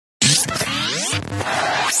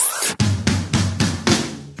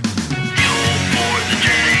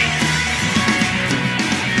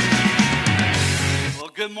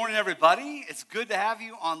Good morning, everybody. It's good to have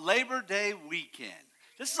you on Labor Day weekend.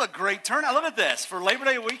 This is a great turnout. Look at this. For Labor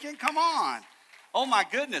Day weekend, come on. Oh, my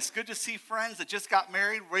goodness. Good to see friends that just got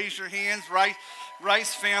married. Raise your hands.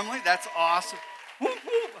 Rice family. That's awesome. Whoop,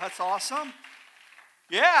 whoop. That's awesome.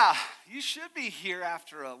 Yeah, you should be here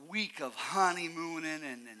after a week of honeymooning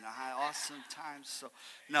and awesome times. So,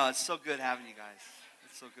 no, it's so good having you guys.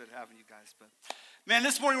 It's so good having you guys. But, man,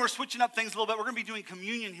 this morning we're switching up things a little bit. We're going to be doing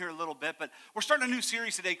communion here a little bit, but we're starting a new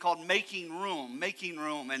series today called Making Room.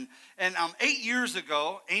 And 8 years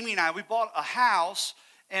ago, Amy and I, we bought a house,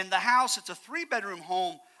 and the house, it's a 3-bedroom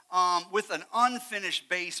home with an unfinished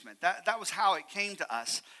basement. That was how it came to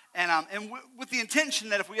us. And with the intention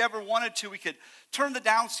that if we ever wanted to, we could turn the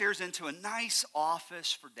downstairs into a nice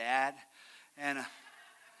office for Dad and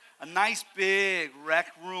a nice big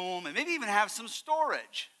rec room and maybe even have some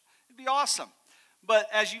storage. It'd be awesome. But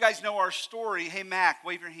as you guys know our story, hey, Mac,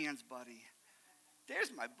 wave your hands, buddy.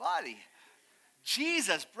 There's my buddy.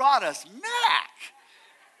 Jesus brought us Mac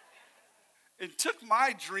and took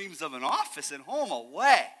my dreams of an office and home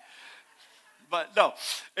away. But no,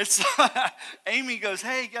 it's Amy goes,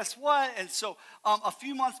 hey, guess what? And so a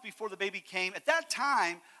few months before the baby came, at that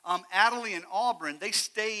time, Adelie and Auburn, they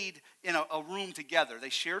stayed in a room together. They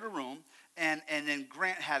shared a room, and then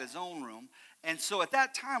Grant had his own room. And so at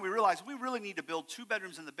that time, we realized we really need to build 2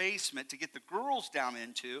 bedrooms in the basement to get the girls down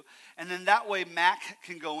into. And then that way, Mac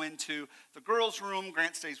can go into the girls' room,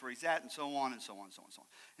 Grant stays where he's at, and so on and so on and so on and so on.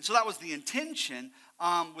 And so that was the intention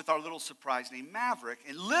with our little surprise named Maverick.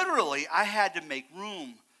 And literally, I had to make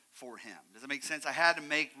room for him. Does that make sense? I had to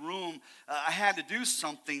make room. I had to do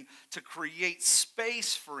something to create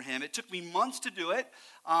space for him. It took me months to do it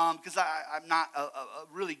because I'm not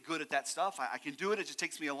really good at that stuff. I can do it. It just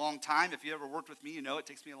takes me a long time. If you ever worked with me, you know it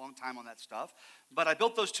takes me a long time on that stuff. But I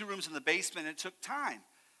built those 2 rooms in the basement, and it took time.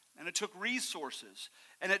 And it took resources.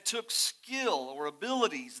 And it took skill or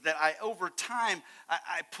abilities that over time,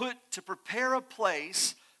 I put to prepare a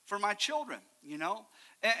place for my children, you know.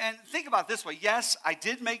 And think about it this way. Yes, I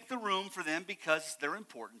did make the room for them because they're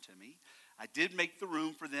important to me. I did make the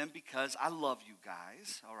room for them because I love you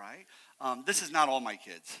guys, all right? This is not all my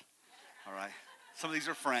kids, all right? Some of these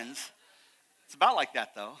are friends. It's about like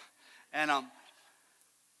that, though. And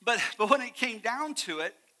but when it came down to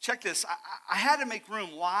it, check this. I had to make room.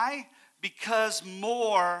 Why? Because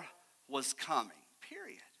more was coming,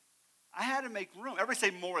 period. I had to make room. Everybody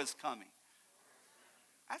say more is coming.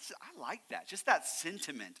 I like that. Just that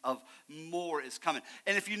sentiment of more is coming.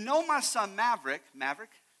 And if you know my son Maverick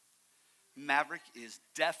is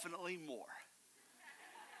definitely more.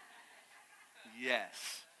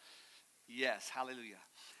 Yes, hallelujah.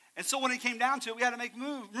 And so when it came down to it, we had to make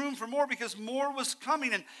room for more because more was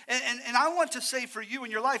coming. And I want to say for you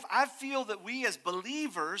in your life, I feel that we as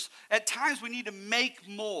believers, at times we need to make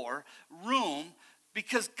more room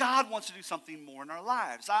because God wants to do something more in our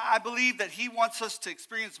lives. I believe that he wants us to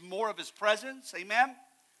experience more of his presence. Amen?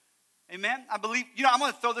 Amen? I believe, I'm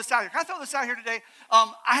going to throw this out here. Can I throw this out here today?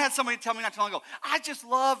 I had somebody tell me not too long ago, I just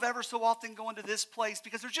love ever so often going to this place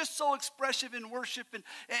because they're just so expressive in worship. And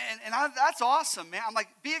that's awesome, man. I'm like,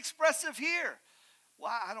 be expressive here.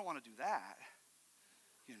 Well, I don't want to do that.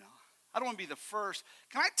 I don't want to be the first.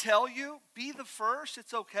 Can I tell you, be the first.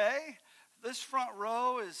 It's okay. This front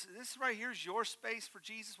row this right here is your space for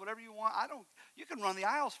Jesus, whatever you want. You can run the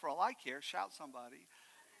aisles for all I care. Shout somebody.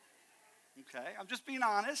 Okay, I'm just being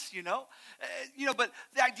honest, but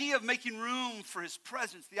the idea of making room for his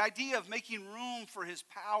presence, the idea of making room for his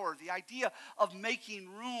power, the idea of making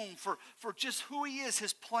room for just who he is,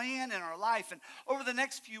 his plan in our life. And over the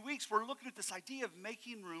next few weeks, we're looking at this idea of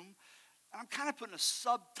making room. And I'm kind of putting a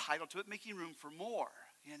subtitle to it, making room for more,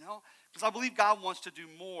 because I believe God wants to do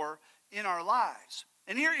more in our lives.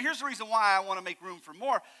 And here's the reason why I want to make room for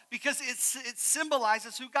more, because it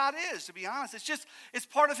symbolizes who God is, to be honest. It's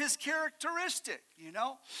part of his characteristic,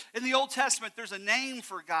 In the Old Testament, there's a name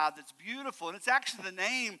for God that's beautiful, and it's actually the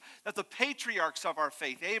name that the patriarchs of our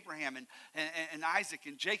faith, Abraham and Isaac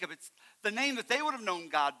and Jacob, it's the name that they would have known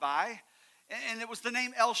God by, and it was the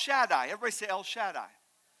name El Shaddai. Everybody say El Shaddai.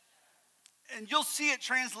 And you'll see it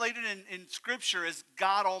translated in Scripture as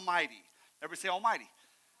God Almighty. Everybody say Almighty.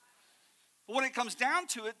 But when it comes down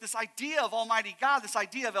to it, this idea of Almighty God, this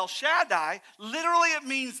idea of El Shaddai, literally it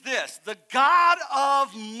means this: the God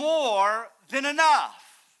of more than enough.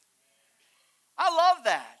 I love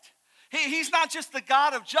that. He's not just the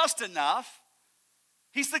God of just enough.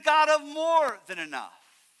 He's the God of more than enough.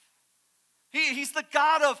 He's the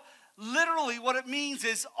God of literally what it means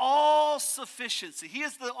is all sufficiency. He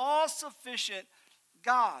is the all-sufficient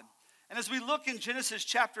God. And as we look in Genesis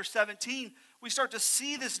chapter 17, we start to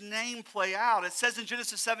see this name play out. It says in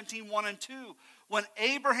Genesis 17, 1 and 2, when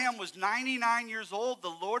Abraham was 99 years old,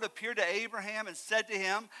 the Lord appeared to Abraham and said to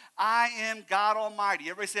him, I am God Almighty.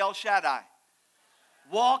 Everybody say El Shaddai.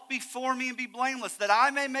 Walk before me and be blameless, that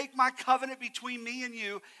I may make my covenant between me and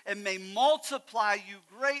you and may multiply you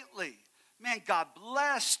greatly. Man, God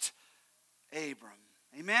blessed Abram.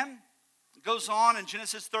 Amen? It goes on in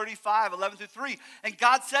Genesis 35, 11 through 3. And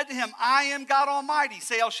God said to him, I am God Almighty.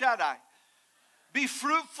 Say El Shaddai. Be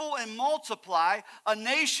fruitful and multiply. A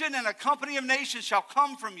nation and a company of nations shall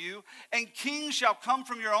come from you, and kings shall come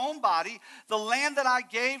from your own body. The land that I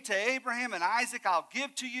gave to Abraham and Isaac I'll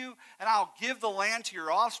give to you, and I'll give the land to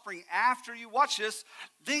your offspring after you. Watch this.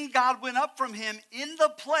 Then God went up from him in the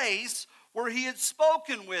place where he had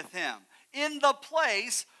spoken with him. In the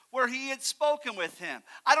place where he had spoken with him.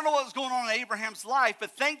 I don't know what was going on in Abraham's life,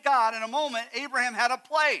 but thank God in a moment, Abraham had a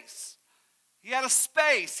place. He had a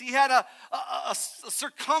space. He had a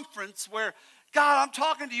circumference where, God, I'm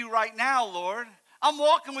talking to you right now, Lord. I'm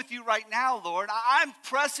walking with you right now, Lord. I'm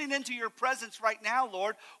pressing into your presence right now,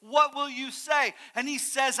 Lord. What will you say? And he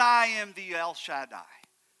says, I am the El Shaddai.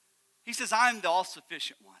 He says, I'm the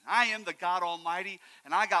all-sufficient one. I am the God Almighty,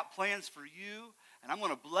 and I got plans for you, and I'm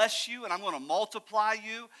going to bless you, and I'm going to multiply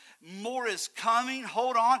you. More is coming.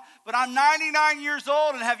 Hold on. But I'm 99 years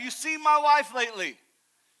old, and have you seen my wife lately?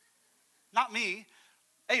 Not me,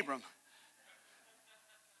 Abram.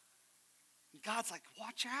 And God's like,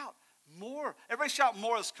 watch out, more. Everybody shout,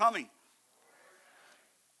 more is coming.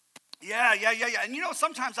 Yeah. And you know,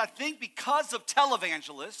 sometimes I think because of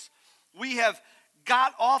televangelists, we have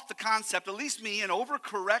got off the concept, at least me, an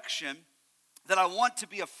overcorrection, that I want to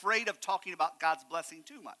be afraid of talking about God's blessing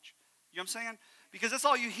too much. You know what I'm saying? Because that's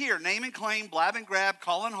all you hear, name and claim, blab and grab,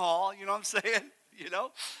 call and haul, you know what I'm saying? You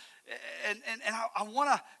know? And I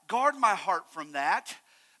want to guard my heart from that.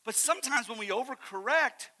 But sometimes when we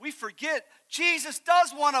overcorrect, we forget Jesus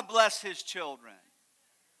does want to bless his children.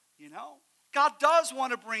 You know? God does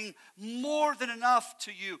want to bring more than enough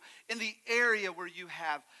to you in the area where you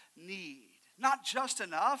have need. Not just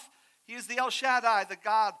enough. He is the El Shaddai, the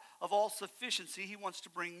God of all sufficiency. He wants to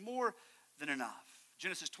bring more than enough.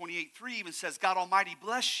 Genesis 28:3 even says, God Almighty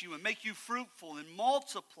bless you and make you fruitful and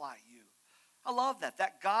multiply you. I love that.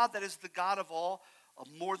 That God that is the God of all, of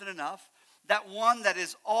more than enough. That one that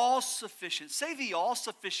is all sufficient. Say the all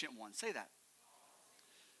sufficient one. Say that.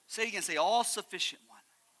 Say it again. Say all sufficient one.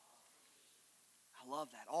 I love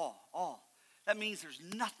that. All. That means there's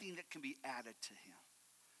nothing that can be added to him.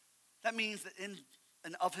 That means that in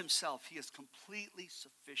and of himself, he is completely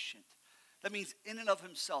sufficient. That means in and of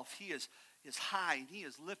himself, he is high and he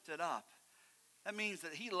is lifted up. That means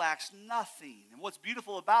that he lacks nothing. And what's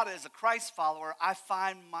beautiful about it, as a Christ follower, I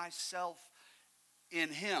find myself in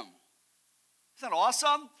him. Isn't that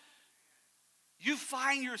awesome? You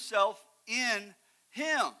find yourself in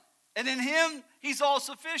him. And in him, he's all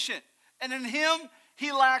sufficient. And in him,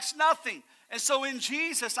 he lacks nothing. And so in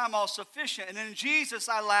Jesus, I'm all sufficient. And in Jesus,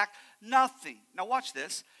 I lack nothing. Now watch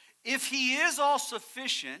this. If he is all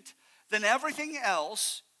sufficient, then everything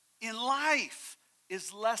else in life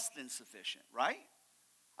is less than sufficient, right?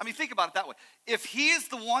 I mean, think about it that way. If he is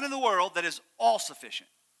the one in the world that is all sufficient,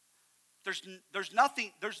 there's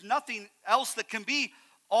nothing else that can be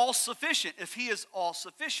all sufficient if he is all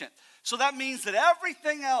sufficient. So that means that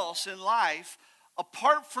everything else in life,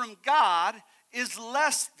 apart from God, is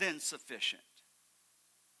less than sufficient.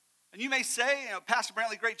 And you may say, Pastor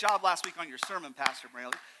Brantley, great job last week on your sermon, Pastor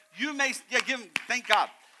Brantley. You may, give him, thank God.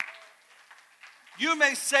 You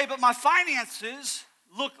may say, but my finances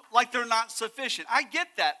look like they're not sufficient. I get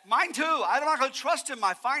that. Mine too. I'm not going to trust in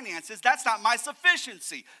my finances. That's not my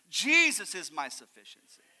sufficiency. Jesus is my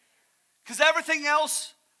sufficiency. Because everything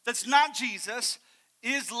else that's not Jesus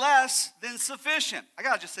is less than sufficient. I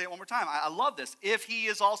got to just say it one more time. I love this. If he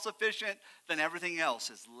is all sufficient, then everything else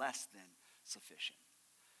is less than sufficient.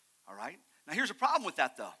 All right? Now here's a problem with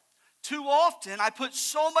that though. Too often I put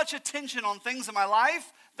so much attention on things in my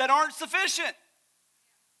life that aren't sufficient.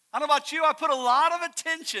 I don't know about you, I put a lot of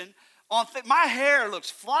attention on my hair looks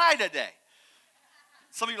fly today.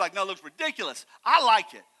 Some of you are like, no, it looks ridiculous. I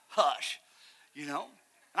like it. Hush. You know?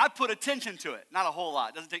 And I put attention to it. Not a whole lot.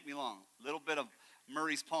 It doesn't take me long. A little bit of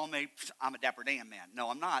Murray's pomade. I'm a Dapper Dan man. No,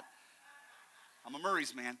 I'm not. I'm a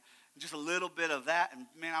Murray's man. Just a little bit of that, and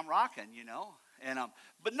man, I'm rocking, you know? And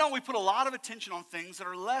but no, we put a lot of attention on things that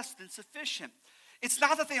are less than sufficient. It's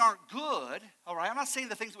not that they aren't good, all right? I'm not saying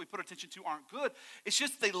the things that we put attention to aren't good. It's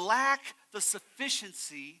just they lack the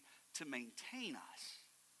sufficiency to maintain us,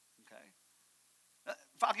 okay?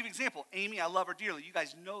 I'll give you an example. Amy, I love her dearly. You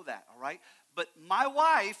guys know that, all right? But my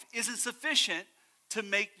wife isn't sufficient to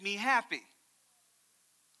make me happy.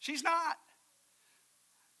 She's not.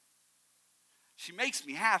 She makes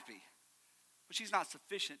me happy, but she's not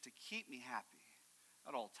sufficient to keep me happy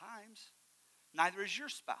at all times. Neither is your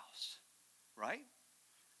spouse, right?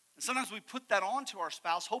 And sometimes we put that onto our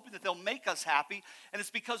spouse, hoping that they'll make us happy, and it's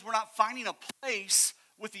because we're not finding a place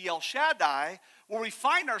with the El Shaddai where we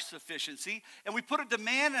find our sufficiency, and we put a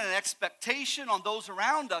demand and an expectation on those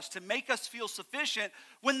around us to make us feel sufficient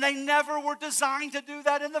when they never were designed to do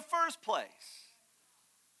that in the first place.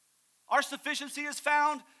 Our sufficiency is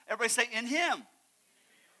found, everybody say, in Him.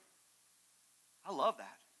 I love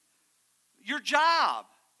that. Your job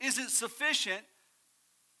isn't sufficient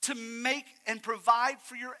to make and provide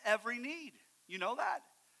for your every need. You know that?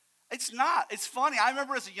 It's not. It's funny. I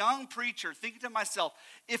remember as a young preacher thinking to myself,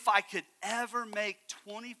 if I could ever make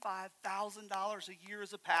 $25,000 a year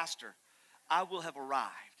as a pastor, I will have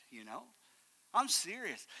arrived, you know? I'm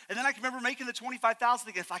serious. And then I can remember making the $25,000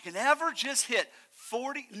 thinking, if I can ever just hit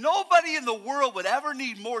 40, nobody in the world would ever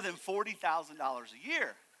need more than $40,000 a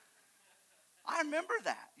year. I remember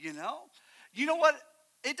that, you know? You know what?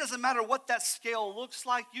 It doesn't matter what that scale looks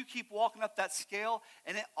like. You keep walking up that scale,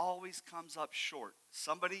 and it always comes up short.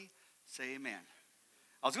 Somebody say amen.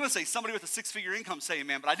 I was going to say somebody with a six-figure income say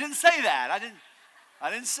amen, but I didn't say that. I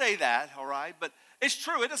didn't say that, all right? But it's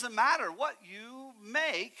true. It doesn't matter what you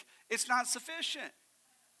make. It's not sufficient,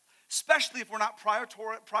 especially if we're not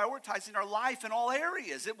prioritizing our life in all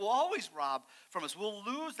areas. It will always rob from us. We'll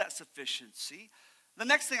lose that sufficiency. The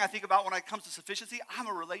next thing I think about when it comes to sufficiency, I'm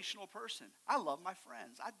a relational person. I love my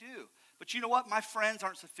friends. I do. But you know what? My friends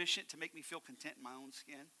aren't sufficient to make me feel content in my own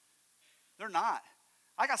skin. They're not.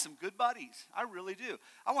 I got some good buddies. I really do.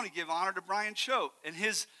 I want to give honor to Brian Choate and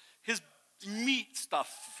his meat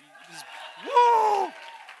stuff. Woo!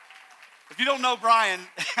 If you don't know Brian,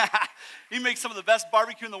 he makes some of the best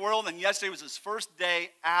barbecue in the world, and yesterday was his first day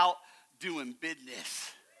out doing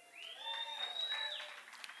business.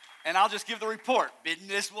 And I'll just give the report.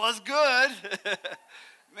 Business was good.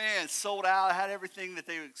 Man, sold out. I had everything that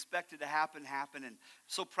they expected to happen, and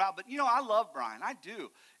so proud. But, you know, I love Brian. I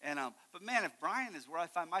do. And but, man, if Brian is where I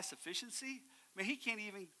find my sufficiency, man, he can't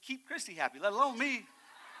even keep Christy happy, let alone me.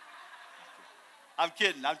 I'm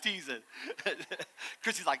kidding. I'm teasing.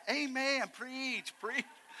 Christy's like, amen, preach.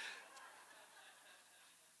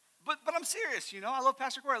 But I'm serious, you know. I love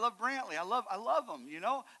Pastor Corey. I love Brantley. I love them, you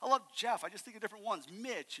know. I love Jeff. I just think of different ones.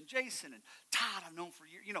 Mitch and Jason and Todd I've known for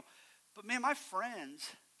years, you know. But, man, my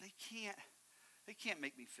friends, they can't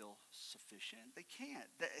make me feel sufficient. They can't.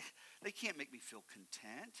 They can't make me feel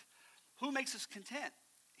content. Who makes us content?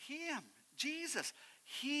 Him, Jesus.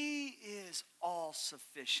 He is all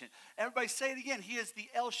sufficient. Everybody say it again. He is the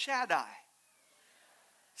El Shaddai.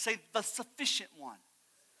 Say the sufficient one.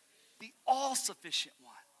 The all-sufficient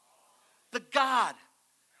one. The God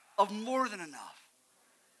of more than enough.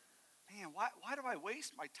 Man, why do I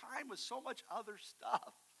waste my time with so much other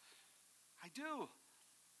stuff? I do,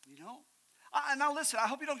 you know. Now listen, I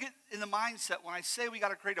hope you don't get in the mindset when I say we got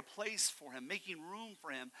to create a place for him, making room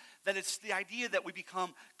for him, that it's the idea that we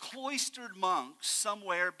become cloistered monks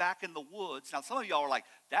somewhere back in the woods. Now some of y'all are like,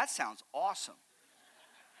 that sounds awesome.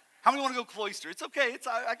 How many want to go cloister? It's okay.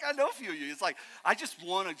 I know a few of you. It's like, I just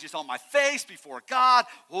want to just on my face before God.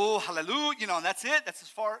 Oh, hallelujah. You know, and that's it. That's as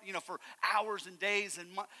far, you know, for hours and days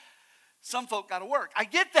and months. Some folk got to work. I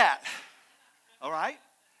get that. All right?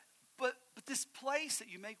 But this place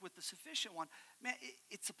that you make with the sufficient one, man,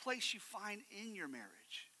 it's a place you find in your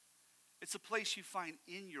marriage. It's a place you find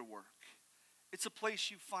in your work. It's a place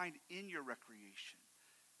you find in your recreation.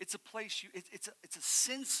 It's a place it's a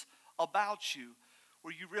sense about you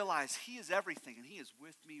where you realize he is everything and he is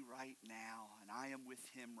with me right now and I am with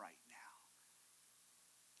him right now.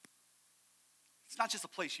 It's not just a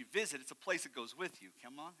place you visit, it's a place that goes with you.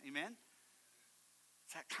 Come on, amen?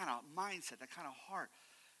 It's that kind of mindset, that kind of heart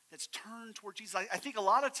that's turned toward Jesus. I think a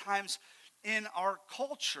lot of times in our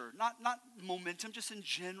culture, not momentum, just in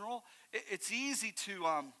general, it's easy to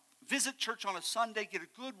visit church on a Sunday, get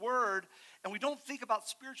a good word, and we don't think about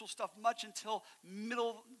spiritual stuff much until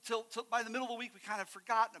by the middle of the week we kind of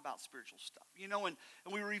forgotten about spiritual stuff, you know, and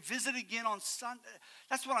we revisit again on Sunday.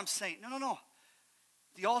 That's what I'm saying. No.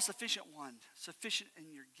 The all-sufficient one, sufficient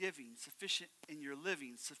in your giving, sufficient in your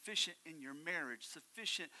living, sufficient in your marriage,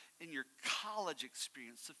 sufficient in your college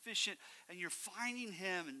experience, sufficient, and you're finding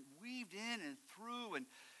him and weaved in and through, and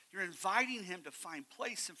you're inviting him to find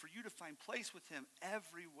place and for you to find place with him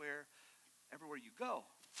everywhere you go.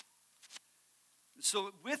 And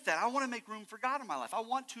so with that, I want to make room for God in my life. I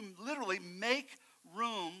want to literally make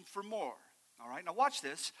room for more. All right, now watch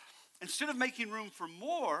this. Instead of making room for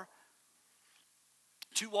more,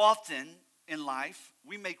 too often in life,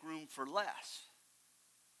 we make room for less.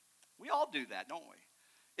 We all do that, don't we?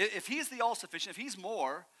 If he's the all-sufficient, if he's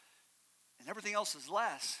more, and everything else is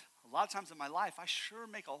less, a lot of times in my life, I sure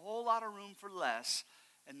make a whole lot of room for less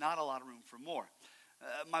and not a lot of room for more.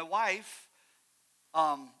 My wife,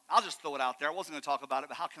 I'll just throw it out there. I wasn't going to talk about it,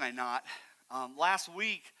 but how can I not? Last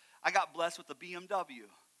week, I got blessed with a BMW.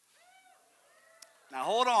 Now,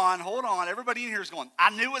 hold on. Everybody in here is going, I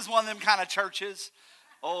knew it was one of them kind of churches.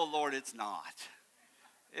 Oh, Lord, it's not.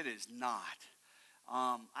 It is not.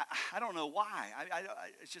 I don't know why.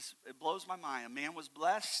 It blows my mind. A man was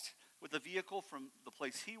blessed with a vehicle from the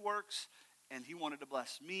place he works, and he wanted to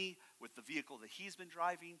bless me with the vehicle that he's been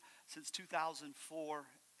driving since 2004.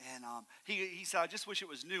 And he said, I just wish it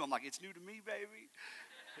was new. I'm like, it's new to me, baby.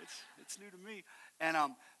 It's new to me. And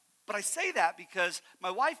but I say that because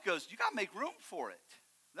my wife goes, you got to make room for it.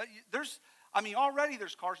 Already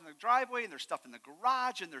there's cars in the driveway and there's stuff in the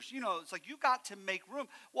garage and there's, it's like you got to make room.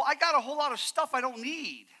 Well, I got a whole lot of stuff I don't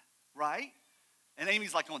need, right? And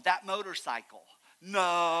Amy's like, going, that motorcycle.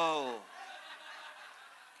 No.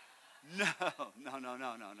 No.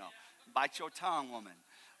 Bite your tongue, woman.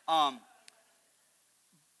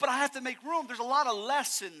 But I have to make room. There's a lot of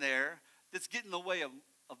less in there that's getting in the way of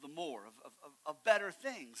the more, of better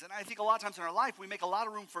things. And I think a lot of times in our life, we make a lot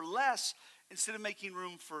of room for less instead of making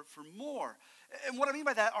room for more. And what I mean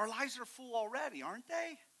by that, our lives are full already, aren't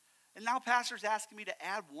they? And now pastor's asking me to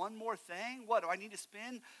add one more thing. What, do I need to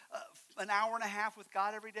spend an hour and a half with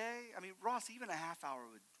God every day? I mean, Ross, even a half hour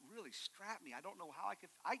would really strap me. I don't know how I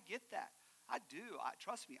get that. I do.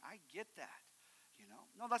 Trust me, I get that.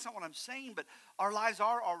 No, that's not what I'm saying, but our lives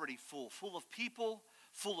are already full of people,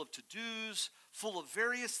 full of to-dos, full of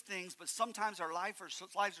various things, but sometimes our lives are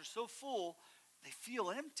so full, they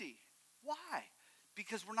feel empty. Why?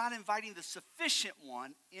 Because we're not inviting the sufficient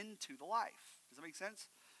one into the life. Does that make sense?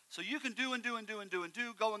 So you can do and do and do and do and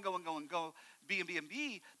do, go and go and go and go, be and be and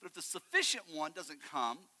be, but if the sufficient one doesn't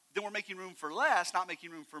come, then we're making room for less, not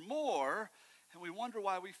making room for more, and we wonder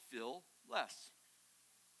why we feel less,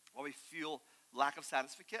 why we feel lack of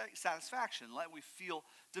satisfaction, like we feel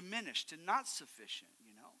diminished and not sufficient,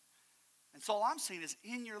 And so all I'm saying is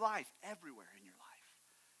in your life, everywhere in your life,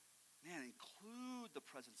 man, include the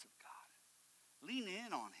presence of God. Lean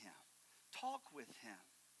in on him. Talk with him.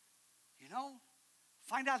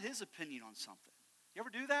 Find out his opinion on something. You ever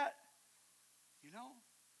do that?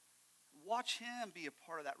 Watch him be a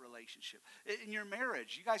part of that relationship. In your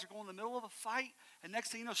marriage, you guys are going in the middle of a fight, and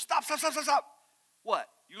next thing you know, stop. What?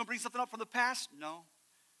 You going to bring something up from the past? No.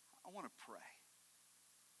 I want to pray.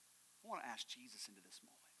 I want to ask Jesus into this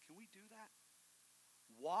moment. Can we do that?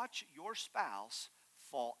 Watch your spouse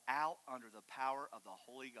fall out under the power of the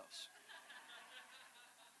Holy Ghost.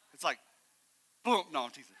 It's like, boom. No,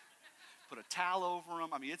 I'm teasing. Put a towel over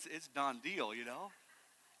them. I mean, it's done deal,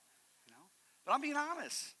 But I'm being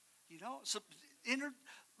honest, So,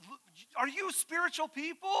 are you spiritual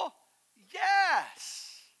people?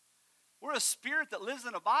 Yes. We're a spirit that lives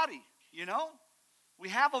in a body, We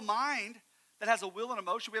have a mind that has a will and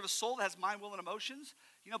emotion. We have a soul that has mind, will, and emotions,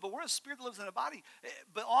 but we're a spirit that lives in a body.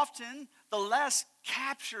 But often, the less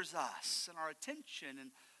captures us and our attention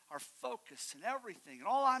and our focus and everything. And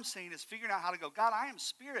all I'm saying is figuring out how to go, God, I am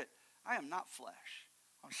spirit. I am not flesh.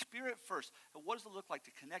 I'm spirit first. And what does it look like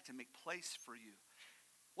to connect and make place for you?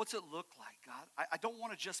 What's it look like, God? I don't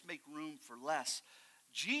want to just make room for less.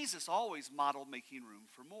 Jesus always modeled making room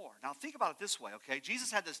for more. Now think about it this way, okay?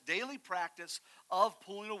 Jesus had this daily practice of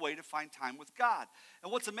pulling away to find time with God.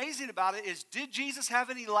 And what's amazing about it is, did Jesus have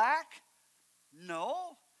any lack?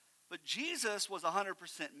 No. But Jesus was 100%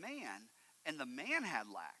 man, and the man had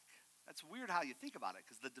lack. That's weird how you think about it,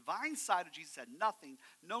 because the divine side of Jesus had nothing,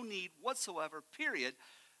 no need whatsoever, period.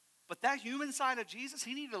 But that human side of Jesus,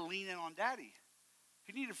 he needed to lean in on Daddy.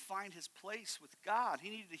 He needed to find his place with God. He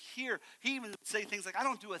needed to hear. He even would say things like, I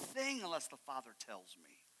don't do a thing unless the Father tells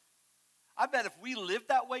me. I bet if we lived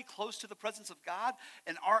that way close to the presence of God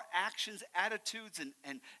and our actions, attitudes, and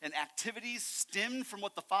activities stemmed from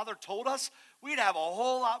what the Father told us, we'd have a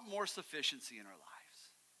whole lot more sufficiency in our lives.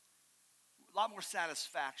 A lot more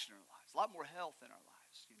satisfaction in our lives. A lot more health in our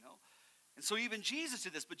lives, And so even Jesus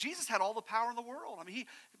did this. But Jesus had all the power in the world. I mean,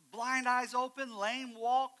 blind eyes open, lame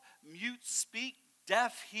walk, mute speak,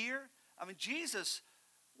 deaf hear. I mean, Jesus,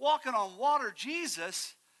 walking on water,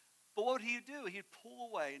 Jesus, but what would he do? He'd pull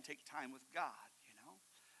away and take time with God,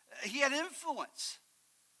 He had influence,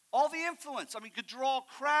 all the influence. I mean, could draw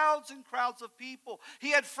crowds and crowds of people.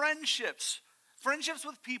 He had friendships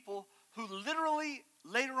with people who literally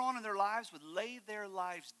later on in their lives would lay their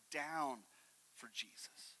lives down for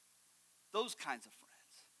Jesus. Those kinds of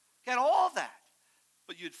friends. He had all that.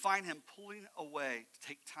 But you'd find him pulling away to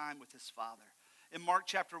take time with his Father. In Mark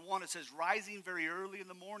chapter 1, it says, rising very early in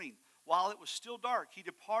the morning, while it was still dark, he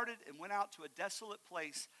departed and went out to a desolate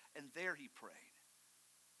place, and there he prayed.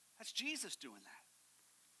 That's Jesus doing that.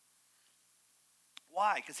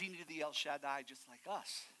 Why? Because he needed the El Shaddai just like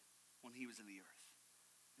us when he was in the earth.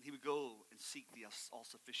 And he would go and seek the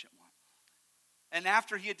all-sufficient one. And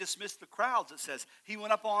after he had dismissed the crowds, it says, he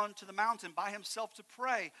went up onto the mountain by himself to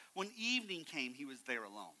pray. When evening came, he was there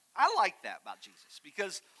alone. I like that about Jesus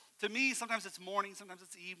because to me, sometimes it's morning, sometimes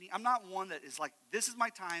it's evening. I'm not one that is like, this is my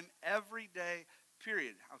time every day,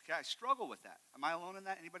 period. Okay, I struggle with that. Am I alone in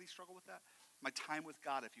that? Anybody struggle with that? My time with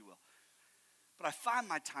God, if you will. But I find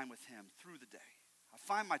my time with him through the day. I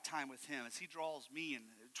find my time with him as he draws me and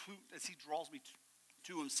as he draws me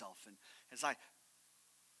to himself. And as I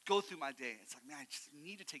go through my day, it's like, man, I just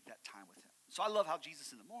need to take that time with him. So I love how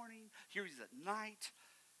Jesus in the morning, here he's at night.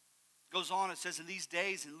 Goes on, it says in these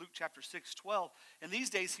days, in Luke chapter 6:12, in these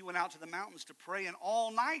days he went out to the mountains to pray, and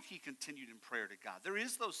all night he continued in prayer to God. There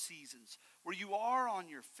is those seasons where you are on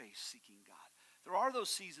your face seeking God. There are those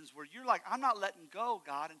seasons where you're like, I'm not letting go,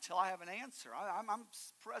 God, until I have an answer. I'm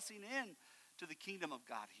pressing in to the kingdom of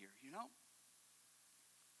God here, you know?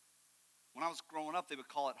 When I was growing up, they would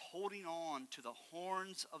call it holding on to the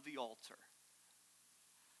horns of the altar.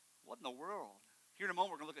 What in the world? Here in a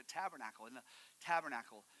moment, we're going to look at tabernacle. In the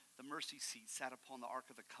tabernacle, the mercy seat sat upon the Ark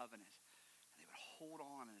of the Covenant. And they would hold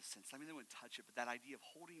on in a sense. I mean, they wouldn't touch it, but that idea of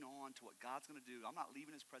holding on to what God's going to do. I'm not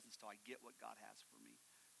leaving his presence till I get what God has for me.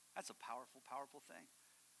 That's a powerful, powerful thing.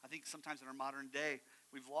 I think sometimes in our modern day,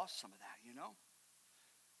 we've lost some of that, you know?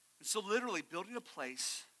 And so literally building a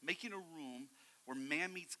place, making a room where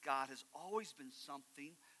man meets God has always been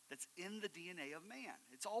something that's in the DNA of man.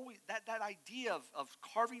 It's always that idea of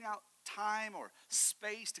carving out time or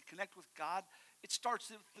space to connect with God. It starts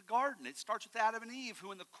with the garden. It starts with Adam and Eve,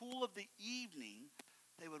 who in the cool of the evening,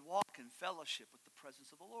 they would walk in fellowship with the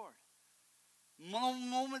presence of the Lord. The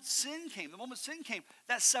moment sin came,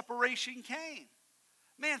 that separation came.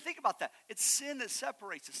 Man, think about that. It's sin that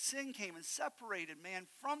separates us. Sin came and separated man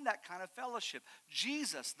from that kind of fellowship.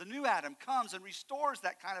 Jesus, the new Adam, comes and restores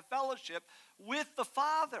that kind of fellowship with the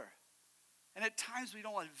Father. And at times we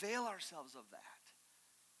don't avail ourselves of that.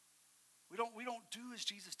 We don't do as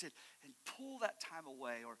Jesus did and pull that time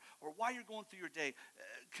away. Or while you're going through your day,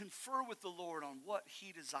 confer with the Lord on what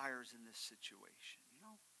he desires in this situation. You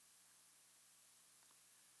know?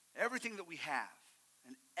 Everything that we have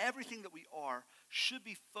and everything that we are should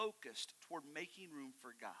be focused toward making room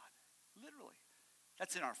for God. Literally.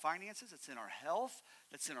 That's in our finances. It's in our health.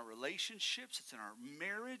 That's in our relationships. It's in our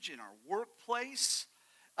marriage, in our workplace.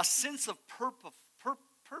 A sense of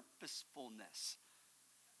purposefulness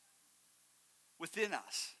within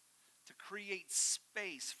us to create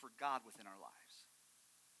space for God within our lives.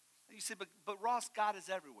 And you say, but Ross, God is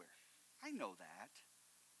everywhere. I know that.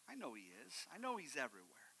 I know he is. I know he's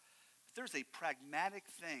everywhere. There's a pragmatic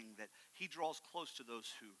thing that he draws close to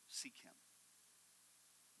those who seek him.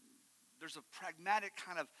 There's a pragmatic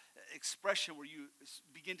kind of expression where you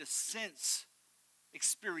begin to sense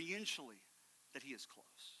experientially that he is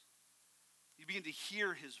close. You begin to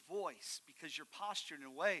hear his voice because you're postured in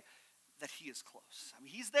a way that he is close. I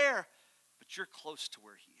mean, he's there, but you're close to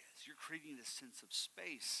where he is. You're creating this sense of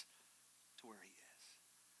space to where he is.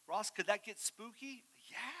 Ross, could that get spooky?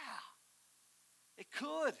 Yeah, it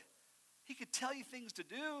could. He could tell you things to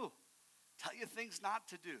do, tell you things not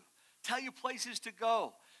to do, tell you places to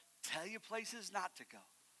go, tell you places not to go.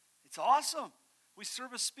 It's awesome. We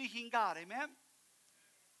serve a speaking God, amen?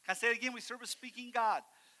 Can I say it again? We serve a speaking God.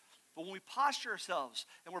 But when we posture ourselves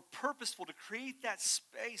and we're purposeful to create that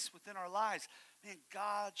space within our lives, man,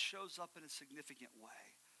 God shows up in a significant way.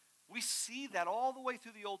 We see that all the way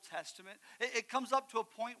through the Old Testament. It comes up to a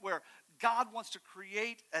point where God wants to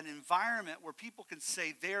create an environment where people can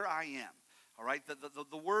say, there I am. All right,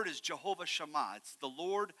 the word is Jehovah Shammah. It's the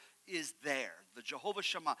Lord is there, the Jehovah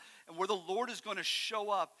Shammah. And where the Lord is going to show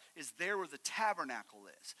up is there where the tabernacle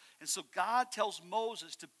is. And so God tells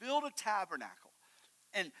Moses to build a tabernacle.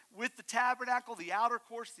 And with the tabernacle, the outer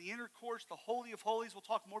course, the inner course, the Holy of Holies, we'll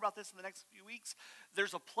talk more about this in the next few weeks.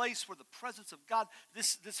 There's a place where the presence of God,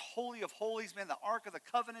 this Holy of Holies, man, the Ark of the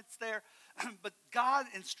Covenant's there. But God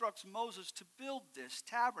instructs Moses to build this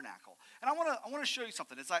tabernacle. And I want to show you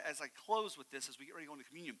something as I close with this, as we get ready to go into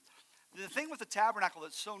communion. The thing with the tabernacle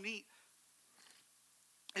that's so neat,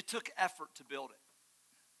 it took effort to build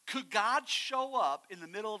it. Could God show up in the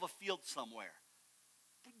middle of a field somewhere?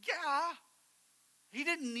 Yeah.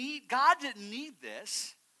 God didn't need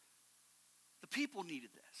this. The people needed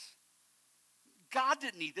this. God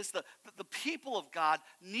didn't need this. The people of God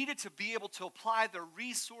needed to be able to apply their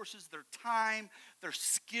resources, their time, their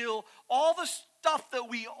skill, all the stuff that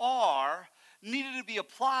we are needed to be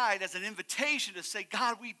applied as an invitation to say,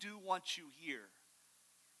 God, we do want you here.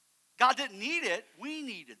 God didn't need it. We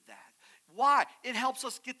needed that. Why? It helps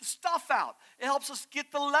us get the stuff out. It helps us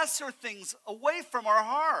get the lesser things away from our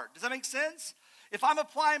heart. Does that make sense? If I'm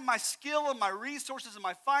applying my skill and my resources and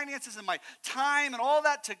my finances and my time and all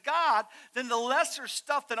that to God, then the lesser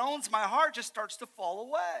stuff that owns my heart just starts to fall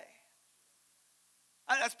away.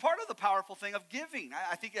 That's part of the powerful thing of giving.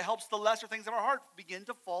 I think it helps the lesser things of our heart begin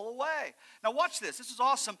to fall away. Now watch this. This is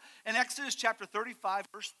awesome. In Exodus chapter 35,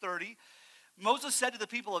 verse 30, Moses said to the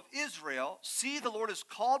people of Israel, see, the Lord has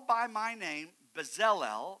called by my name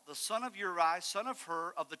Bezalel, the son of Uri, son of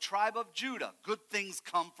Hur, of the tribe of Judah. Good things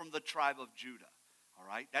come from the tribe of Judah. All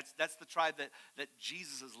right? That's the tribe that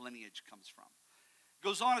Jesus' lineage comes from.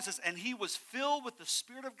 Goes on, it says, and he was filled with the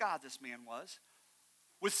Spirit of God, this man was,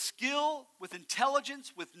 with skill, with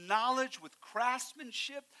intelligence, with knowledge, with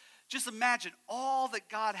craftsmanship. Just imagine all that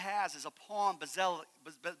God has is upon Bezalel,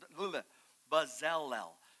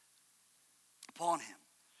 upon him.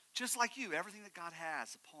 Just like you, everything that God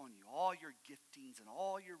has upon you, all your giftings and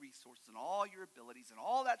all your resources and all your abilities and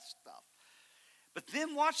all that stuff. But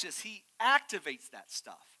then watch this, he activates that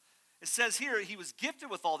stuff. It says here, he was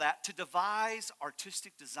gifted with all that to devise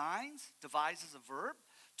artistic designs. Devise is a verb.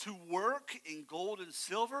 To work in gold and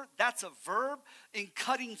silver, that's a verb. In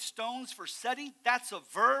cutting stones for setting, that's a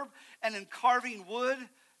verb. And in carving wood,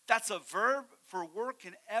 that's a verb. For work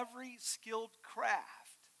in every skilled craft.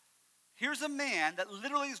 Here's a man that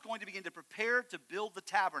literally is going to begin to prepare to build the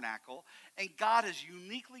tabernacle, and God has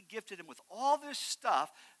uniquely gifted him with all this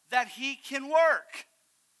stuff that he can work,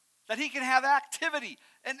 that he can have activity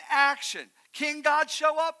and action. Can God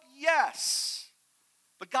show up? Yes.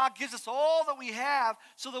 But God gives us all that we have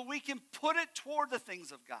so that we can put it toward the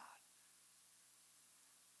things of God.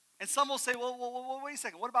 And some will say, well, wait a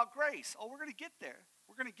second, what about grace? Oh, we're going to get there.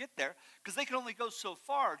 We're going to get there because they can only go so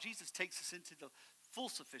far. Jesus takes us into the full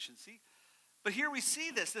sufficiency. But here we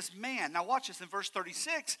see this man. Now watch this in verse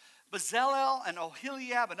 36. Bezalel and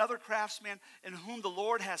Oholiab, another craftsman in whom the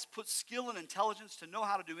Lord has put skill and intelligence to know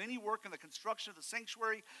how to do any work in the construction of the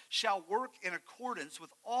sanctuary, shall work in accordance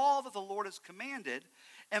with all that the Lord has commanded.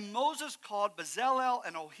 And Moses called Bezalel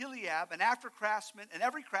and Oholiab and every craftsman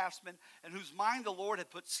in whose mind the Lord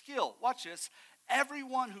had put skill. Watch this.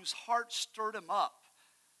 Everyone whose heart stirred him up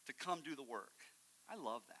to come do the work. I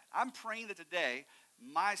love that. I'm praying that today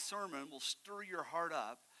my sermon will stir your heart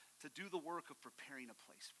up to do the work of preparing a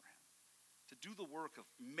place for him, to do the work of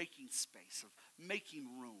making space, of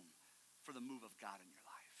making room for the move of God in your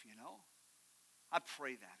life, you know? I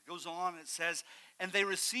pray that. It goes on and it says, and they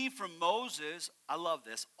received from Moses, I love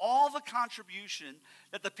this, all the contribution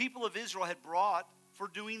that the people of Israel had brought for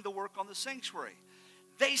doing the work on the sanctuary.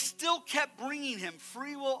 They still kept bringing him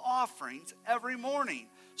free will offerings every morning,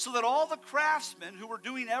 so that all the craftsmen who were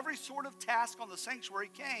doing every sort of task on the sanctuary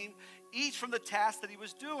came, each from the task that he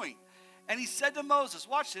was doing. And he said to Moses,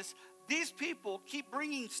 watch this, these people keep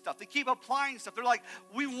bringing stuff. They keep applying stuff. They're like,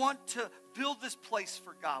 we want to build this place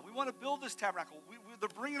for God. We want to build this tabernacle. They're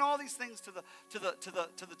bringing all these things to the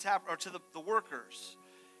workers.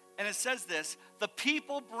 And it says this, the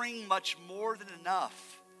people bring much more than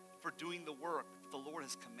enough for doing the work that the Lord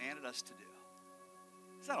has commanded us to do.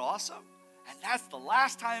 Isn't that awesome? And that's the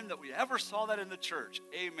last time that we ever saw that in the church.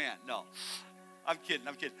 Amen. No, I'm kidding.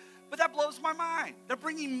 But that blows my mind. They're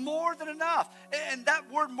bringing more than enough. And that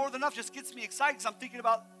word more than enough just gets me excited because I'm thinking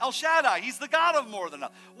about El Shaddai. He's the God of more than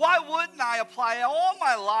enough. Why wouldn't I apply all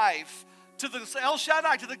my life to the El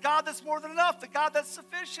Shaddai, to the God that's more than enough, the God that's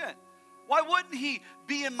sufficient? Why wouldn't he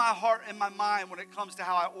be in my heart and my mind when it comes to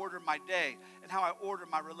how I order my day and how I order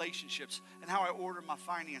my relationships and how I order my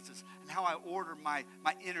finances and how I order my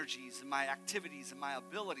energies and my activities and my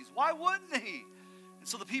abilities? Why wouldn't he? And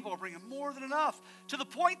so the people are bringing more than enough to the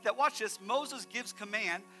point that, watch this, Moses gives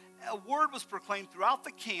command. A word was proclaimed throughout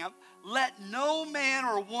the camp, let no man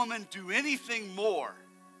or woman do anything more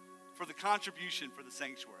for the contribution for the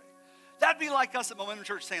sanctuary. That'd be like us at Momentum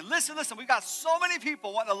Church saying, listen, we've got so many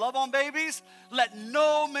people wanting to love on babies. Let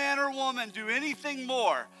no man or woman do anything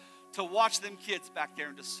more to watch them kids back there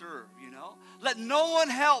and to serve, you know. Let no one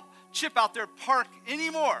help Chip out there park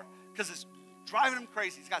anymore because it's driving him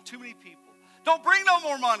crazy. He's got too many people. Don't bring no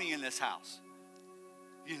more money in this house.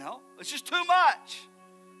 You know, it's just too much.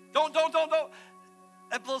 Don't. That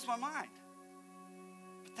blows my mind.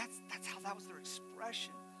 But that's how that was their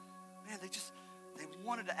expression. Man, they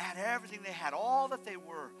wanted to add everything they had, all that they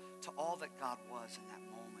were, to all that God was in that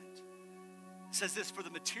moment. It says this, for the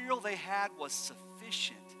material they had was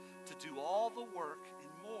sufficient to do all the work and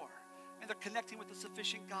more. And they're connecting with the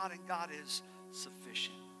sufficient God, and God is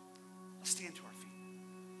sufficient. Let's stand to our feet.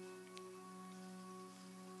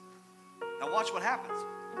 Now watch what happens.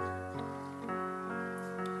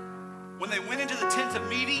 When they went into the tent of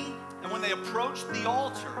meeting and when they approached the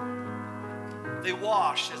altar, they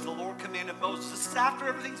washed as the Lord commanded Moses. This is after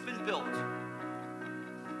everything's been built.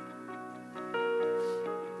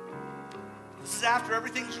 This is after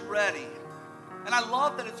everything's ready. And I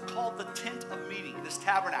love that it's called the tent of meeting, this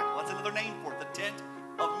tabernacle. That's another name for it, the tent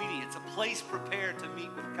of meeting. It's a place prepared to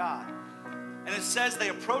meet with God. And it says they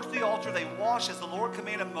approached the altar, they washed as the Lord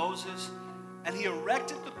commanded Moses, and he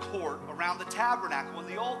erected the court around the tabernacle and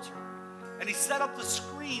the altar. And he set up the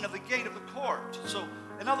screen of the gate of the court. So,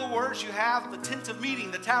 in other words, you have the tent of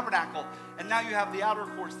meeting, the tabernacle, and now you have the outer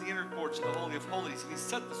courts, the inner courts, and the Holy of Holies. And he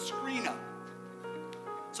set the screen up.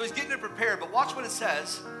 So he's getting it prepared, but watch what it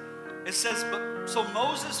says. It says, so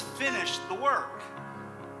Moses finished the work.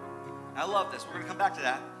 I love this. We're going to come back to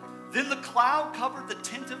that. Then the cloud covered the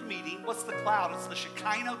tent of meeting. What's the cloud? It's the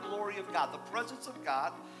Shekinah glory of God, the presence of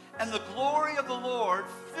God. And the glory of the Lord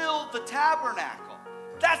filled the tabernacle.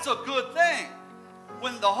 That's a good thing.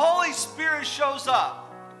 When the Holy Spirit shows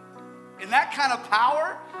up in that kind of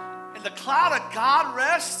power, and the cloud of God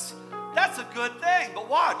rests, that's a good thing. But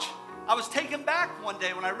watch. I was taken back one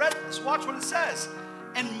day when I read this. Watch what it says.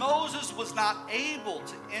 And Moses was not able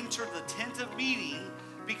to enter the tent of meeting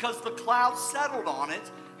because the cloud settled on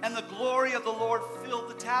it and the glory of the Lord filled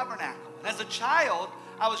the tabernacle. And as a child,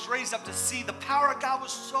 I was raised up to see the power of God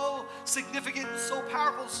was so significant, so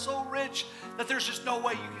powerful, so rich that there's just no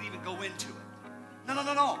way you could even go into it.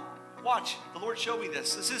 No. Watch. The Lord showed me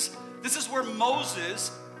this. This is where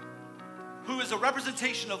Moses, who is a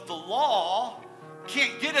representation of the law,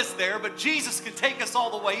 can't get us there, but Jesus can take us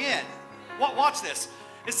all the way in. Watch this.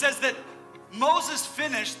 It says that Moses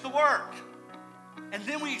finished the work. And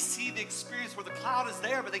then we see the experience where the cloud is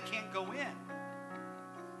there, but they can't go in.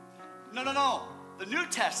 No. The New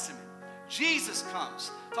Testament, Jesus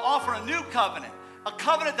comes to offer a new covenant. A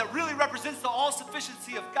covenant that really represents the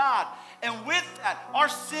all-sufficiency of God. And with that, our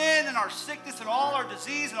sin and our sickness and all our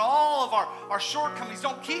disease and all of our shortcomings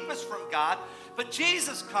don't keep us from God. But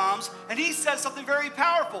Jesus comes and he says something very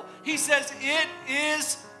powerful. He says, it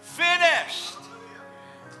is finished.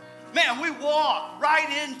 Man, we walk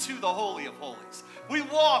right into the Holy of Holies. We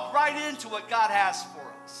walk right into what God has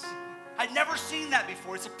for us. I'd never seen that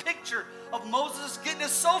before. It's a picture of Moses getting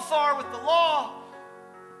us so far with the law.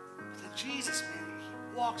 But then Jesus, man,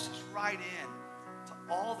 he walks us right in to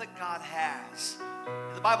all that God has.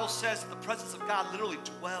 And the Bible says that the presence of God literally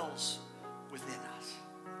dwells within us.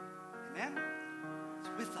 Amen? It's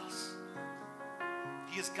with us.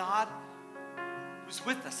 He is God who's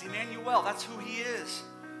with us. Emmanuel, that's who he is.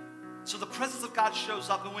 So the presence of God shows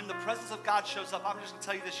up, and when the presence of God shows up, I'm just going to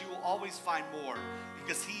tell you this, you will always find more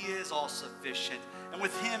because he is all sufficient. And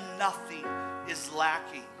with him, nothing is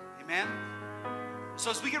lacking. Amen? So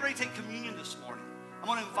as we get ready to take communion this morning, I'm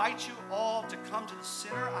going to invite you all to come to the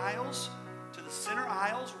center aisles. To the center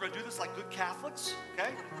aisles. We're going to do this like good Catholics,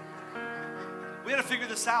 okay? We had to figure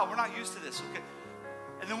this out. We're not used to this, okay?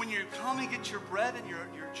 And then when you come and get your bread and your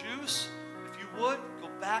juice, if you would, go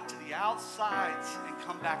back to the outsides and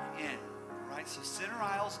come back in, all right? So center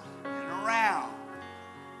aisles and around,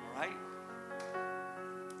 all right?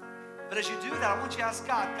 But as you do that, I want you to ask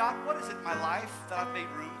God, what is it in my life that I've made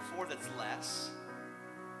room for that's less?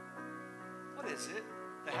 What is it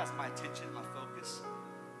that has my attention, my focus,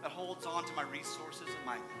 that holds on to my resources and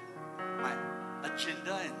my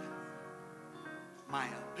agenda and my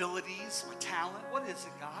abilities, my talent? What is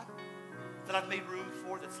it, God, that I've made room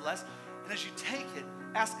for that's less? And as you take it,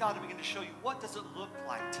 ask God to begin to show you, what does it look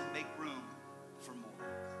like to make room for more?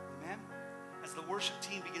 Amen? As the worship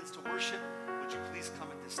team begins to worship, would you please come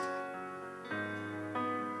at this time?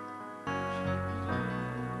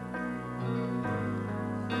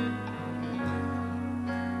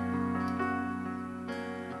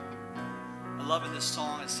 I love in this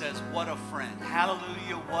song, it says, what a friend.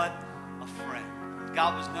 Hallelujah, what a friend.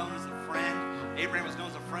 God was known as a friend. Abraham was known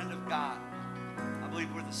as a friend of God. I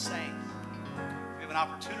believe we're the same. We have an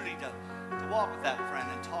opportunity to walk with that friend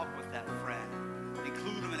and talk with that friend.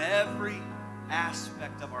 Include him in every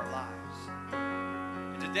aspect of our lives.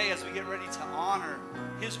 And today, as we get ready to honor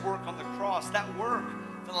his work on the cross, that work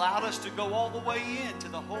that allowed us to go all the way in to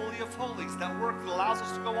the Holy of Holies, that work that allows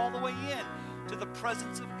us to go all the way in to the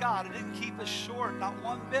presence of God. It didn't keep us short, not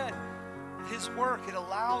one bit. His work, it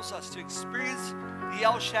allows us to experience the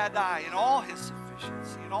El Shaddai in all his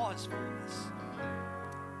sufficiency, in all his fullness.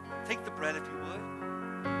 Take the bread if you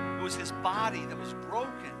would. It was his body that was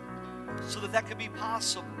broken so that that could be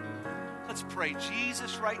possible. Let's pray.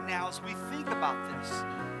 Jesus, right now, as we think about this,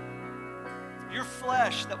 your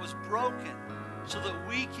flesh that was broken so that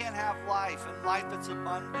we can have life and life that's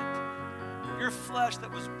abundant. Your flesh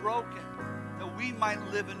that was broken that we might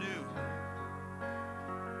live anew.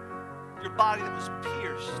 Your body that was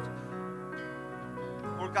pierced.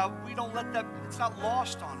 Lord God, we don't let that, it's not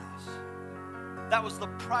lost on us. That was the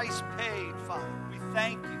price paid, Father. We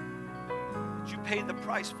thank you that you paid the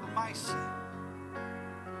price for my sin.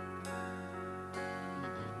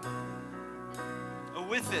 And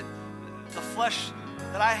with it, the flesh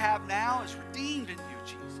that I have now is redeemed in you,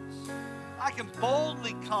 Jesus. I can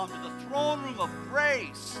boldly come to the throne room of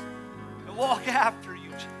grace and walk after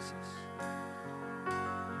you, Jesus.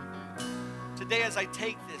 Today, as I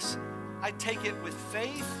take this, I take it with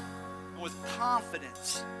faith and with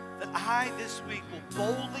confidence that I, this week, will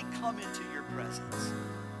boldly come into your presence.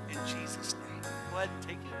 In Jesus' name. Go ahead and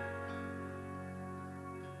take it.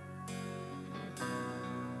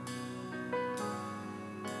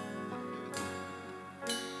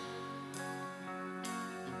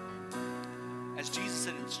 As Jesus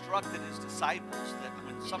had instructed his disciples that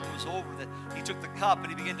when something was over, that he took the cup and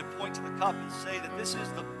he began to point to the cup and say that this is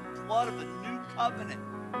the blood of the new covenant.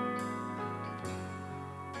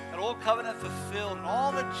 That old covenant fulfilled and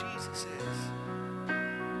all that Jesus is.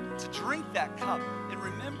 To drink that cup in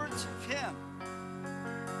remembrance of him.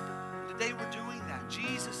 Today we're doing that.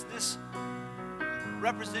 Jesus, this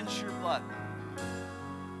represents your blood.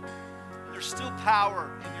 There's still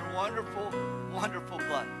power in your wonderful, wonderful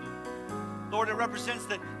blood. Lord, it represents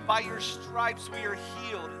that by your stripes we are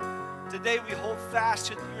healed. Today we hold fast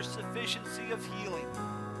to your sufficiency of healing.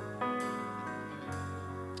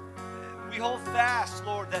 We hold fast,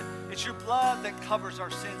 Lord, that it's your blood that covers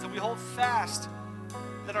our sins. And we hold fast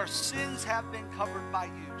that our sins have been covered by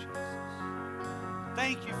you, Jesus.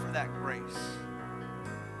 Thank you for that grace.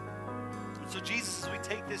 And so, Jesus, as we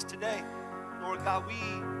take this today, Lord God, we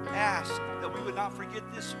ask that we would not forget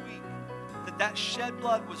this week that shed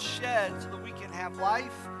blood was shed so that we can have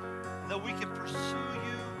life, and that we can pursue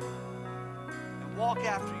you and walk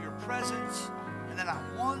after your presence, and then that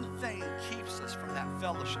one thing keeps us from that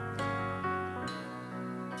fellowship.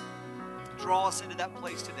 Draw us into that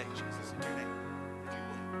place today, Jesus, in your name, if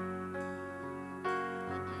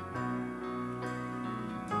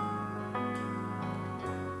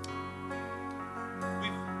you will.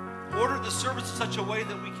 We've ordered the service in such a way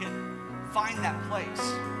that we can find that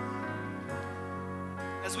place.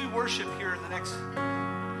 As we worship here in the next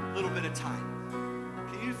little bit of time,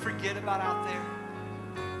 can you forget about out there?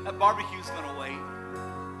 That barbecue's going to wait.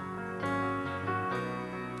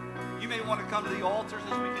 You may want to come to the altars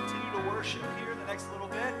as we continue to worship here in the next little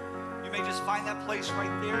bit. You may just find that place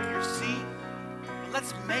right there in your seat. But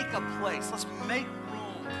let's make a place. Let's make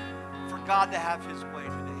room for God to have his way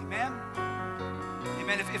today. Amen?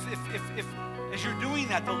 Amen. If as you're doing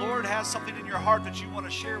that, the Lord has something in your heart that you want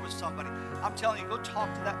to share with somebody, I'm telling you, go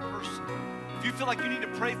talk to that person. If you feel like you need to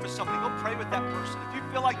pray for somebody, go pray with that person. If you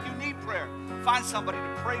feel like you need prayer, find somebody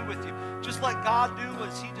to pray with you. Just let God do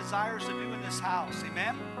what he desires to do in this house.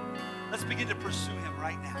 Amen? Let's begin to pursue him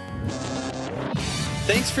right now.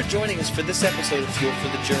 Thanks for joining us for this episode of Fuel for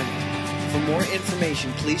the Journey. For more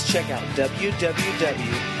information, please check out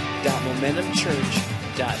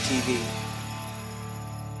www.momentumchurch.tv.